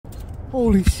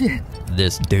Holy shit.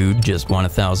 This dude just won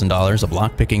 $1,000 of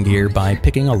lockpicking gear by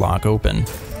picking a lock open.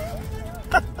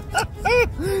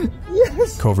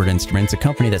 Yes! Covert Instruments, a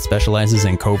company that specializes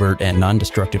in covert and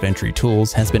non-destructive entry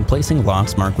tools, has been placing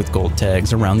locks marked with gold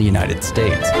tags around the United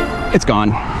States. It's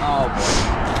gone. Oh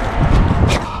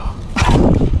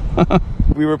boy.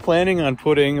 We were planning on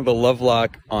putting the love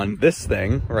lock on this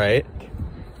thing, right?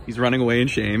 He's running away in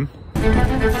shame.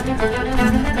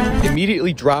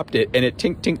 Immediately dropped it and it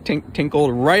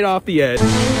tinkled right off the edge.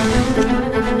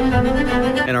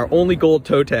 And our only gold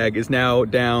toe tag is now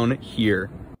down here.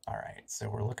 Alright, so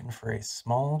we're looking for a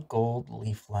small gold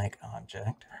leaf-like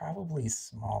object, probably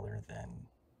smaller than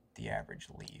the average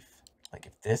leaf. Like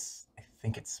if this, I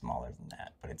think it's smaller than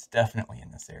that, but it's definitely in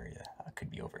this area. It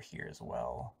could be over here as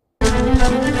well.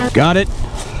 Got it.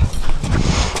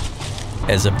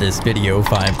 As of this video,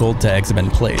 5 gold tags have been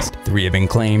placed, 3 have been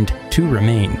claimed, 2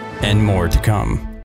 remain, and more to come.